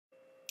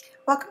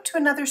Welcome to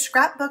another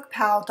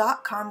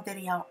scrapbookpal.com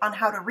video on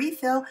how to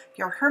refill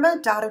your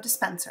Herma Dotto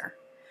dispenser.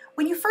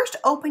 When you first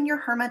open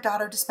your Herma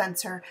Dotto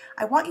dispenser,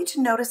 I want you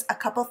to notice a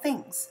couple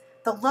things.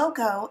 The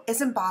logo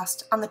is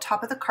embossed on the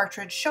top of the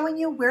cartridge, showing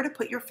you where to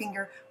put your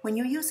finger when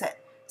you use it.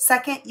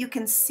 Second, you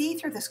can see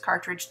through this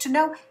cartridge to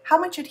know how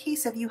much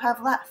adhesive you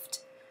have left.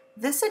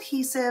 This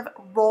adhesive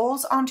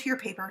rolls onto your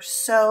paper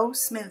so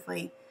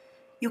smoothly.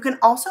 You can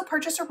also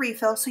purchase a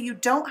refill so you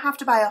don't have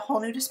to buy a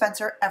whole new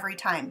dispenser every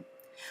time.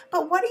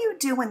 But what do you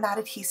do when that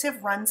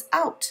adhesive runs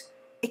out?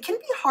 It can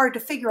be hard to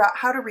figure out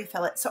how to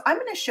refill it, so I'm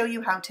going to show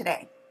you how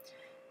today.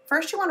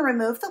 First, you want to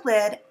remove the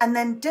lid and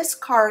then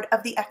discard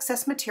of the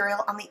excess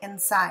material on the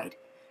inside.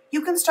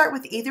 You can start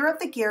with either of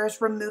the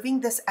gears, removing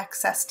this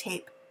excess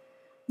tape.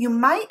 You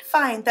might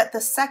find that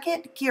the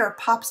second gear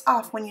pops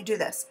off when you do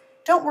this.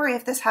 Don't worry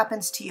if this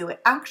happens to you.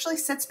 It actually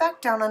sits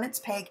back down on its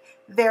peg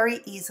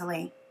very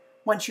easily.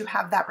 Once you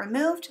have that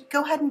removed,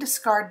 go ahead and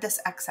discard this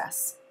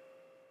excess.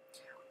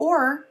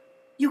 Or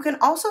you can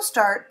also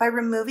start by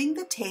removing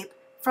the tape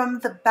from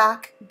the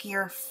back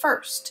gear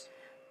first.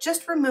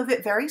 Just remove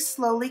it very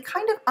slowly,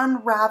 kind of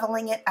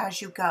unraveling it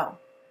as you go.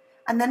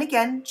 And then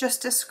again,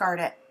 just discard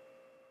it.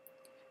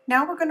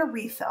 Now we're going to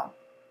refill.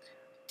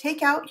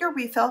 Take out your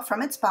refill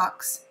from its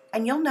box,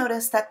 and you'll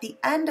notice that the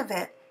end of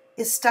it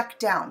is stuck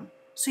down.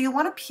 So you'll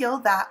want to peel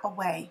that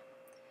away.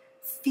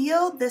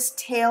 Feel this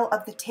tail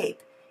of the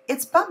tape.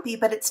 It's bumpy,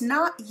 but it's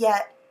not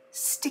yet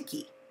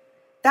sticky.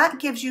 That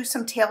gives you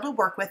some tail to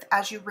work with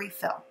as you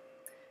refill.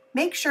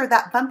 Make sure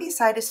that bumpy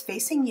side is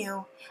facing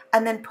you,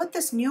 and then put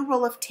this new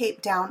roll of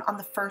tape down on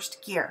the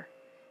first gear.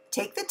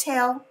 Take the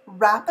tail,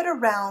 wrap it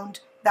around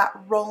that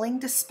rolling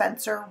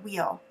dispenser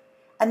wheel,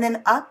 and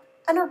then up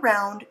and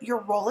around your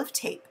roll of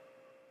tape.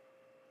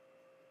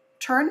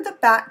 Turn the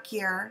back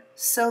gear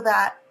so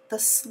that the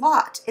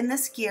slot in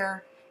this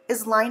gear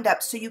is lined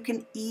up so you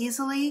can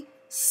easily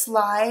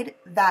slide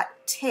that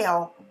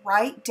tail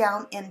right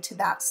down into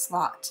that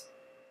slot.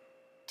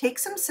 Take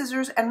some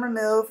scissors and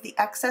remove the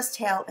excess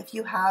tail if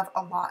you have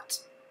a lot.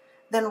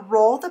 Then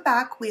roll the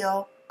back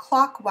wheel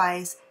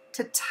clockwise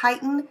to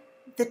tighten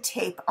the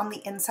tape on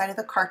the inside of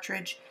the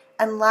cartridge.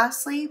 And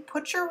lastly,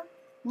 put your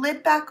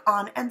lid back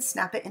on and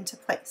snap it into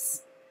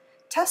place.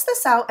 Test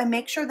this out and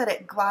make sure that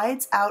it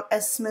glides out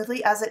as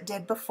smoothly as it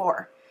did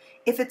before.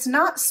 If it's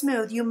not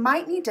smooth, you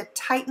might need to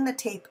tighten the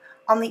tape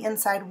on the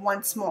inside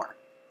once more.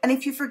 And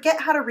if you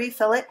forget how to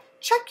refill it,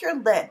 check your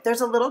lid.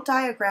 There's a little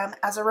diagram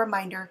as a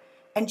reminder,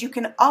 and you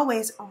can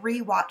always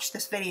re-watch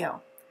this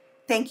video.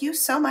 Thank you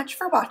so much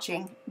for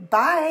watching.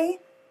 Bye!